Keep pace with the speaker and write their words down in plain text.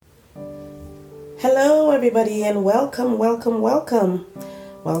Hello, everybody, and welcome, welcome, welcome.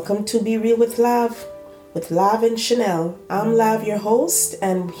 Welcome to Be Real with Lav and Chanel. I'm Lav, your host,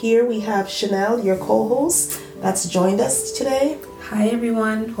 and here we have Chanel, your co-host, that's joined us today. Hi,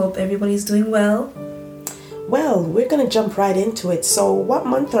 everyone. Hope everybody's doing well. Well, we're going to jump right into it. So, what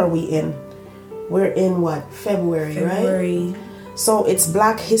month are we in? We're in what? February, right? So, it's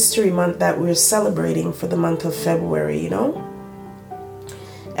Black History Month that we're celebrating for the month of February,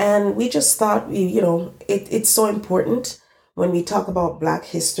 And we just thought, it's so important when we talk about Black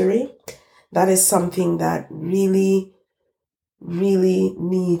history. That is something that really, really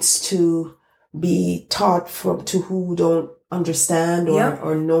needs to be taught to who don't understand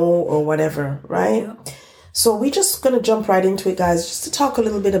or know or whatever, right? Yeah. So we're just going to jump right into it, guys, just to talk a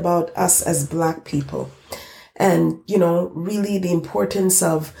little bit about us as Black people and, really the importance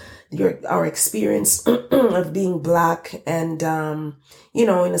of our experience of being Black and, in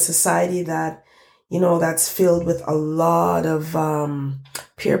a society that, that's filled with a lot of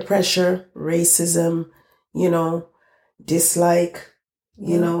peer pressure, racism, dislike,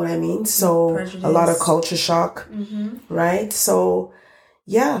 you know what I mean? So prejudice. A lot of culture shock, right? So,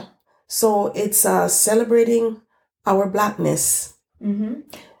 yeah. So it's celebrating our Blackness.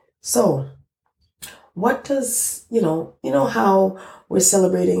 So what does, how we're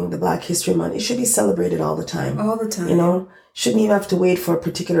celebrating the Black History Month? It should be celebrated all the time. All the time. Shouldn't even have to wait for a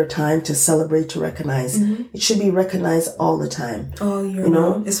particular time to celebrate, to recognize. It should be recognized all the time. All year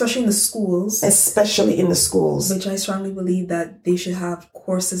long. Especially in the schools. Especially in the schools. Which I strongly believe that they should have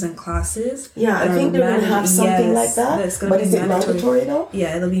courses and classes. Yeah, I think they're going to have something like that. But is it mandatory though?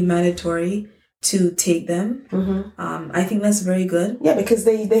 Yeah, it'll be mandatory to take them. I think that's very good. Yeah, because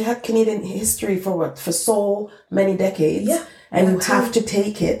they had Canadian history for so many decades. Yeah. And you have to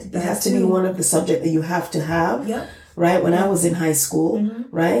take it. It has to be one of the subjects that you have to have. Yeah. Right? When I was in high school,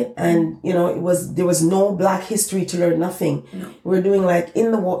 right? And, there was no Black history to learn, nothing. No. We're doing like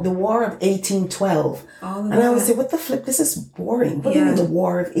in the War of 1812. And I would say, what the flip? This is boring. What do you mean the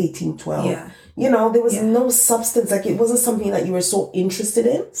War of 1812? Yeah. There was no substance. Like it wasn't something that you were so interested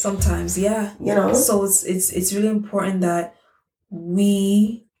in. Sometimes, yeah. So it's really important that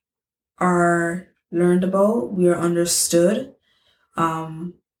we are learned about, we are understood.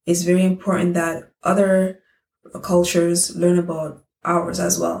 It's very important that other cultures learn about ours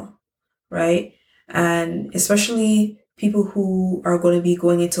as well, right? And especially people who are going to be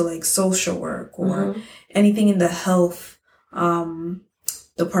going into like social work or anything in the health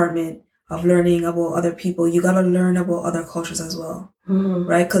department of learning about other people. You got to learn about other cultures as well,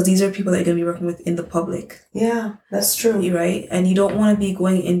 right? Because these are people that you're going to be working with in the public. Yeah, that's true. Right? And you don't want to be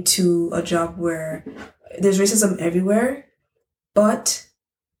going into a job where there's racism everywhere, but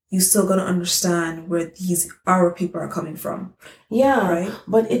you still got to understand where our people are coming from. Yeah, right?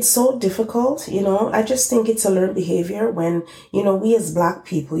 But it's so difficult, I just think it's a learned behavior when, we as Black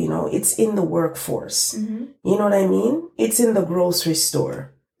people, it's in the workforce. You know what I mean? It's in the grocery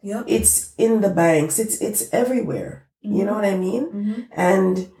store. Yeah. It's in the banks. It's everywhere. You know what I mean?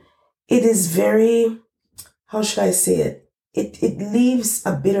 And it is very, how should I say it? It leaves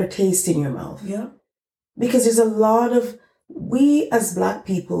a bitter taste in your mouth. Yeah. Because there's a lot of, we as Black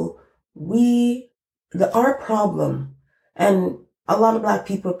people, our problem, and a lot of Black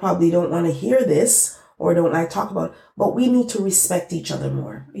people probably don't want to hear this or don't like talk about it, but we need to respect each other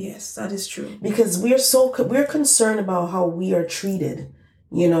more. Yes, that is true. Because we're concerned about how we are treated,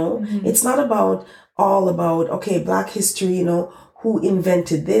 It's not all about, okay, Black history, who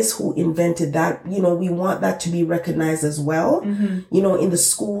invented this, who invented that, we want that to be recognized as well, in the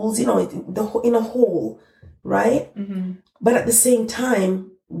schools, in a whole, right? But at the same time,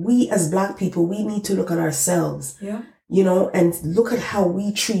 we as Black people, we need to look at ourselves, and look at how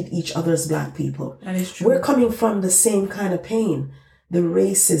we treat each other as Black people. That is true. We're coming from the same kind of pain, the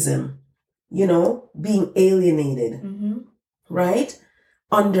racism, being alienated, right?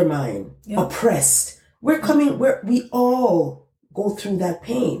 Undermined, oppressed. We all go through that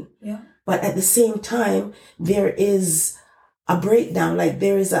pain. Yeah. But at the same time, there is a breakdown, like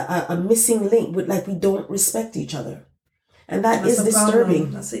there is a missing link with, like, we don't respect each other. And that's disturbing.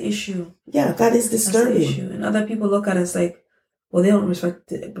 Problem. That's the issue. Yeah, that is disturbing. That's the issue. And other people look at us like, well, they don't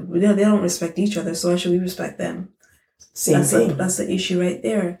respect each other, so why should we respect them? Same thing. That's the issue right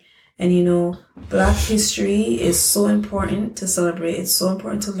there. And Black history is so important to celebrate. It's so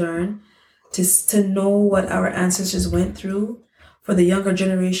important to learn, to know what our ancestors went through, for the younger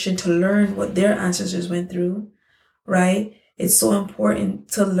generation to learn what their ancestors went through, right? It's so important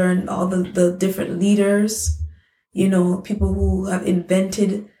to learn all the different leaders, people who have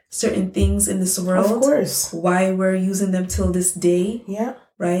invented certain things in this world. Of course. Why we're using them till this day. Yeah.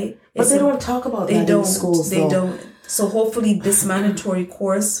 right? But they don't talk about that in schools, They don't. So hopefully this mandatory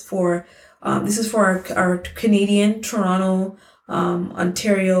course for, this is for our Canadian, Toronto,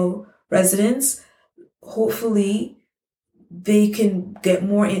 Ontario residents. Hopefully they can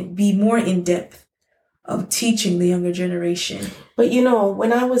be more in depth of teaching the younger generation. But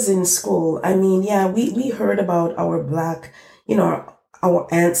when I was in school, I mean, yeah, we heard about our Black, our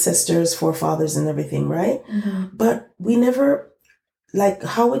ancestors, forefathers and everything, right? Mm-hmm. But we never, like,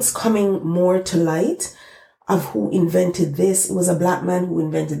 how it's coming more to light of who invented this. It was a Black man who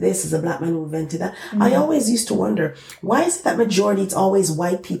invented this. It's a Black man who invented that. Mm-hmm. I always used to wonder, why is it that majority it's always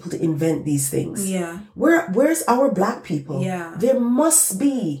white people to invent these things? Yeah. Where's our Black people? Yeah. There must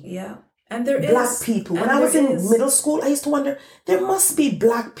be. Yeah. And there Black is. people. When I was in middle school, I used to wonder, there must be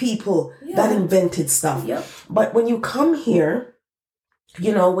Black people that invented stuff. Yep. But when you come here, and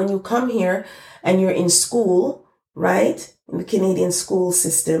you're in school, right? In the Canadian school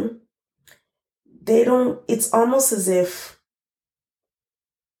system, it's almost as if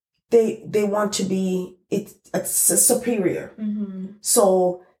they want to be, it's superior. Mm-hmm.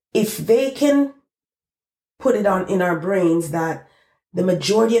 So if they can put it on in our brains that the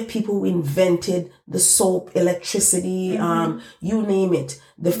majority of people who invented the soap, electricity, you name it,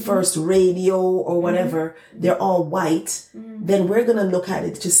 the first radio or whatever, they're all white, then we're going to look at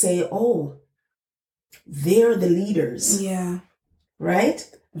it to say, oh, they're the leaders. Yeah. Right?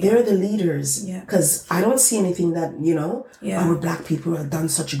 They're the leaders. Yeah. Because I don't see anything that, our Black people have done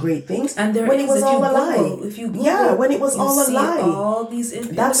such great things. And when it was all a lie. If you Google, when it was all a lie. All these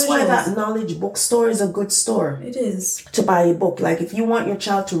That's why that knowledge bookstore is a good store. It is. To buy a book. Like if you want your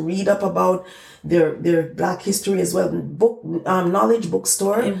child to read up about their Black history as well, knowledge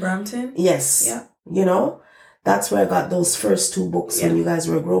bookstore. In Brampton? Yes. Yeah. That's where I got those first two books when you guys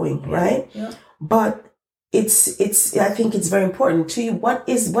were growing, right? Yeah. But it's I think it's very important to you. What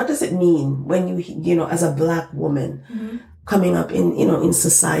does it mean when you as a Black woman coming up in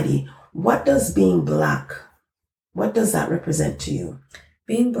society? What does being Black, what does that represent to you?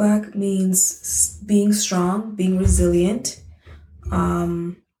 Being Black means being strong, being resilient,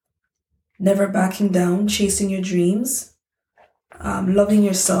 never backing down, chasing your dreams, loving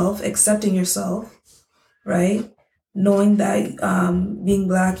yourself, accepting yourself, right? Knowing that being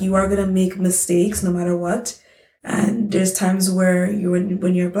Black, you are going to make mistakes no matter what. And there's times where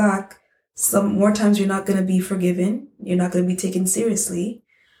when you're Black, some more times you're not going to be forgiven. You're not going to be taken seriously.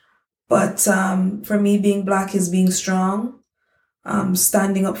 But for me, being Black is being strong,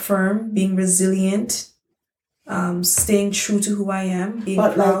 standing up firm, being resilient, staying true to who I am, being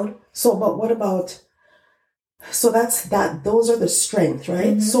proud. But what about... So those are the strength,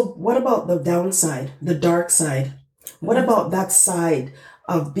 right? Mm-hmm. So what about the downside, the dark side? What about that side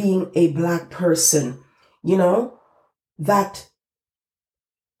of being a Black person? That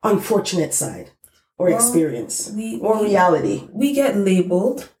unfortunate side or experience or reality. We get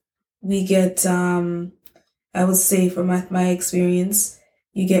labeled. We get, I would say from my experience,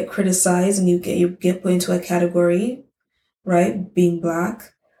 you get criticized and you get put into a category, right? Being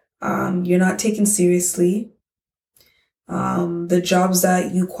Black. You're not taken seriously. The jobs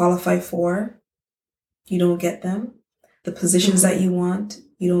that you qualify for, you don't get them. The positions that you want,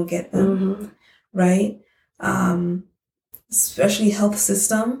 you don't get them, right? Especially health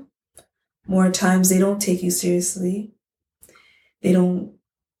system, more times they don't take you seriously. They don't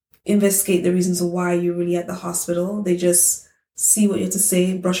investigate the reasons why you're really at the hospital. They just see what you have to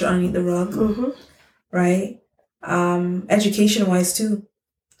say, brush it underneath the rug, right? Education-wise too.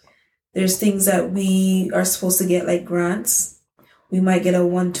 There's things that we are supposed to get like grants. We might get a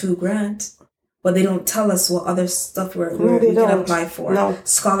 1-2 grant, but they don't tell us what other stuff we can apply for. No.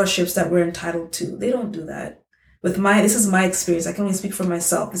 Scholarships that we're entitled to. They don't do that. This is my experience. I can only speak for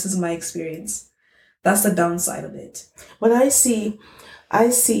myself. This is my experience. That's the downside of it. But I see,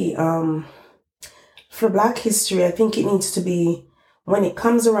 for Black history, I think it needs to be, when it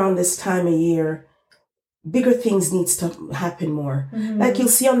comes around this time of year, bigger things needs to happen more. Like you'll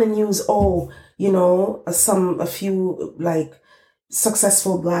see on the news, a few like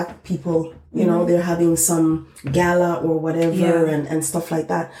successful Black people, they're having some gala or whatever and stuff like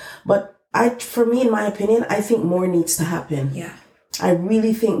that. But for me, in my opinion, I think more needs to happen. Yeah. I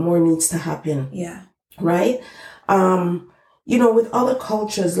really think more needs to happen. Yeah. Right? With other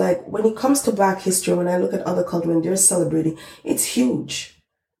cultures, like when it comes to Black history, when I look at other cultures, when they're celebrating, it's huge.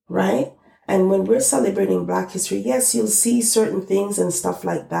 Right? And when we're celebrating Black history, yes, you'll see certain things and stuff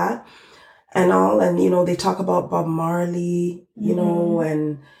like that and all. And, they talk about Bob Marley,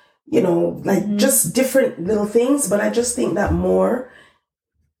 and, just different little things. But I just think that more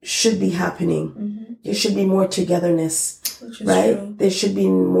should be happening. There should be more togetherness. right? True. There should be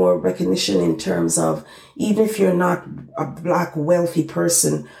more recognition in terms of, even if you're not a Black wealthy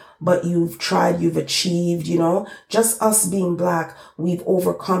person, but you've tried, you've achieved, just us being Black, we've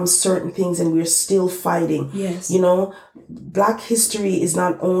overcome certain things and we're still fighting. Yes. Black history is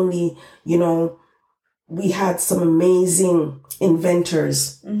not only, we had some amazing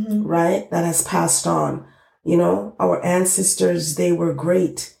inventors, right? That has passed on. Our ancestors, they were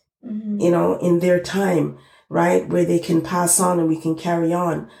great, in their time, right? Where they can pass on and we can carry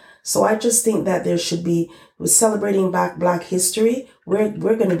on. So I just think that there should be, with celebrating Black history, we're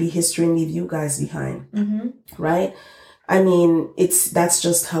going to be history and leave you guys behind, right? I mean, that's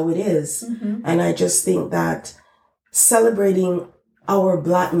just how it is. And I just think that celebrating our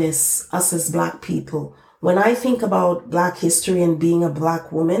Blackness, us as Black people, when I think about Black history and being a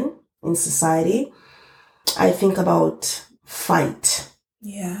Black woman in society, I think about fight.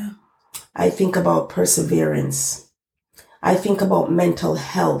 Yeah. I think about perseverance. I think about mental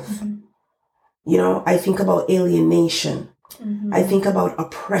health. I think about alienation. I think about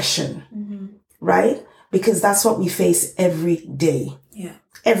oppression, right? Because that's what we face every day. Yeah.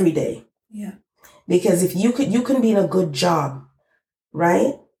 Every day. Yeah. Because if you can be in a good job,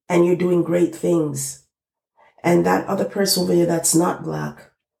 right? And you're doing great things. And that other person over there that's not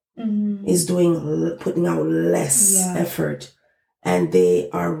Black is putting out less effort. And they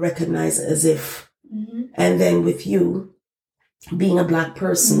are recognized as if. And then with you being a Black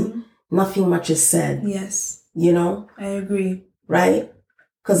person, nothing much is said. Yes. I agree. Right?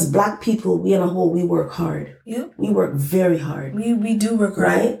 Because Black people, we work hard. Yeah. We work very hard. We do work hard.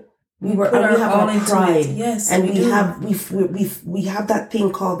 Right? We have our pride. Yes. And we have that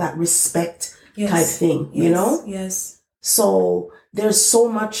thing called that respect type thing, Yes. So there's so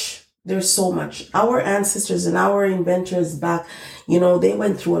much. Our ancestors and our inventors back, they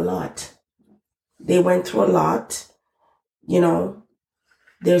went through a lot.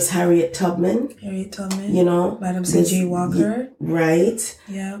 There's Harriet Tubman. Madam C.J. Walker. Right.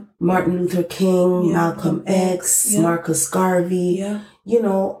 Yeah. Martin Luther King, Malcolm X, Marcus Garvey. Yeah.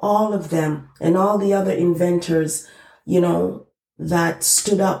 All of them and all the other inventors, that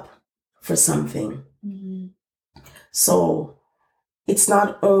stood up for something. So it's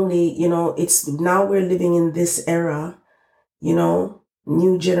not only, it's now we're living in this era,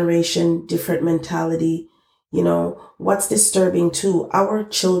 new generation, different mentality. What's disturbing too, our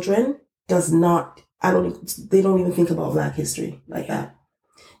children they don't even think about Black history like that.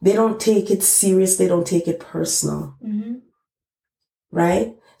 They don't take it serious. They don't take it personal.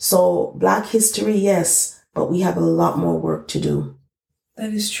 Right? So Black history, yes, but we have a lot more work to do.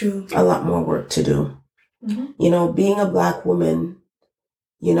 That is true. A lot more work to do. Being a Black woman,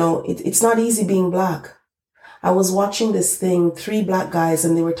 it's not easy being Black. I was watching this thing, 3 Black guys,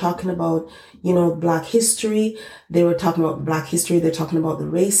 and they were talking about, Black history. They were talking about Black history. They're talking about the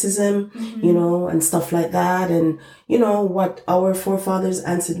racism, and stuff like that. And, what our forefathers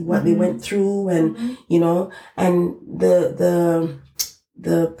answered, what they went through. And, and the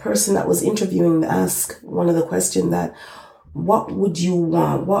person that was interviewing asked one of the questions that, what would you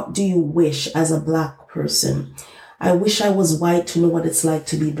want? What do you wish as a Black person? I wish I was white to know what it's like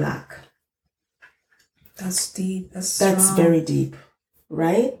to be Black. That's deep. That's strong. That's very deep,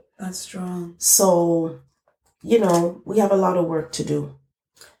 right? That's strong. So, we have a lot of work to do.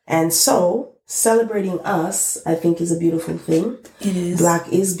 And so, celebrating us, I think, is a beautiful thing. It is. Black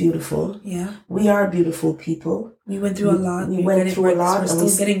is beautiful. Yeah. We are beautiful people. We went through a lot. We went through a lot. We're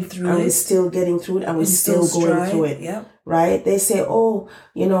still getting through it. And we're still getting through it. And we're still going through it. Yep. Right? They say, oh,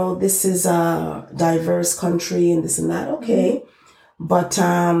 this is a diverse country and this and that. Okay. But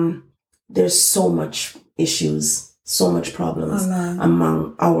there's so much issues, so much problems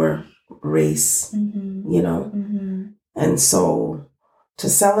among our race, And so to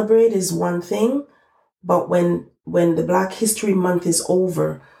celebrate is one thing, but when the Black History Month is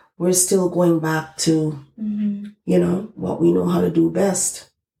over, we're still going back to, what we know how to do best.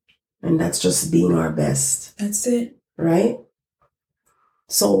 And that's just being our best. That's it. Right?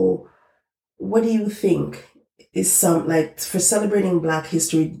 So what do you think is for celebrating Black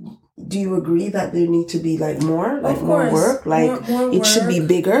history? Do you agree that there need to be more work? More it should be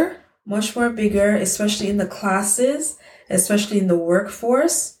bigger? Much more bigger, especially in the classes, especially in the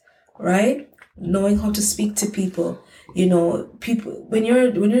workforce, right? Knowing how to speak to people. People when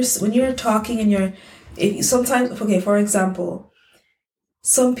you're talking and sometimes, okay, for example,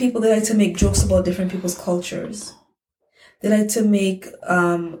 some people, they like to make jokes about different people's cultures. They like to make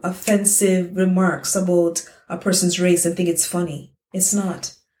offensive remarks about a person's race and think it's funny. It's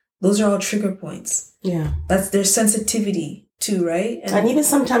not. Those are all trigger points. Yeah. That's their sensitivity. too, right? And even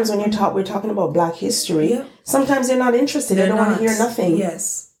sometimes when we're talking about Black history, sometimes they're not interested. They don't want to hear nothing.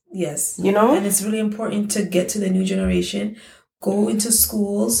 Yes. You know? And it's really important to get to the new generation, go into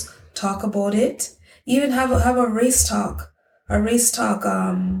schools, talk about it, even have a race talk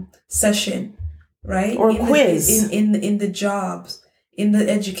session, right? Or quiz. In the jobs, in the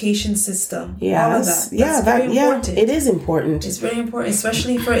education system. Yes. All of that. That's very important. It is important. It's very important,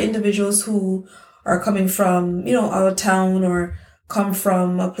 especially for individuals who are coming from, out of town or come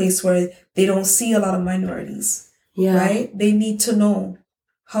from a place where they don't see a lot of minorities. Yeah. Right? They need to know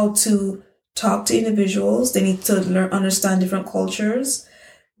how to talk to individuals. They need to understand different cultures,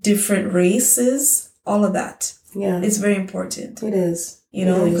 different races, all of that. Yeah. It's very important. It is.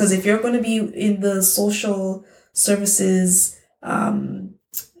 Because if you're going to be in the social services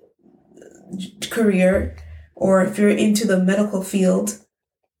career, or if you're into the medical field,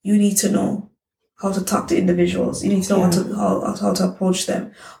 you need to know how to talk to individuals. You need to know how to approach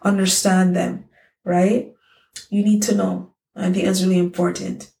them, understand them, right? You need to know. I think that's really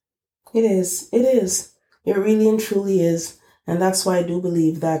important. It is. It really and truly is. And that's why I do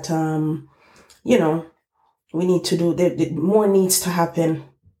believe that, we need to do, more needs to happen.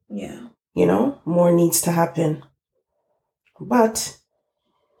 Yeah. More needs to happen. But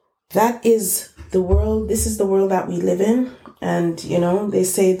that is the world. This is the world that we live in. And, they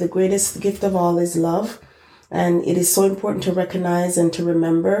say the greatest gift of all is love. And it is so important to recognize and to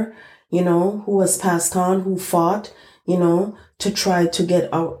remember, who has passed on, who fought, to try to get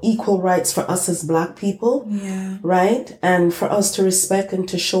our equal rights for us as Black people. Yeah. Right? And for us to respect and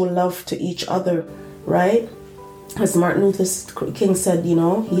to show love to each other. Right? As Martin Luther King said, he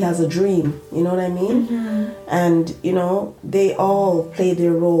has a dream. You know what I mean? Mm-hmm. And, they all play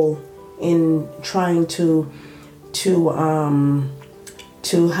their role in trying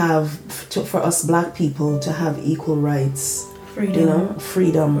for us Black people to have equal rights,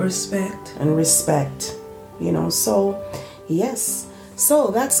 freedom, respect, so yes,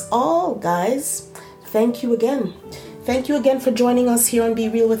 so that's all, guys. Thank you again for joining us here on Be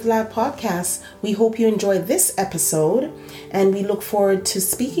Real with Lab podcast. We hope you enjoyed this episode, and we look forward to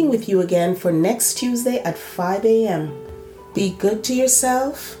speaking with you again for next Tuesday at 5 a.m. Be good to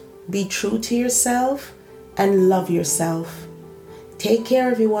yourself, be true to yourself, and love yourself. Take care,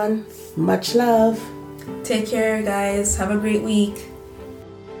 everyone. Much love. Take care, guys. Have a great week.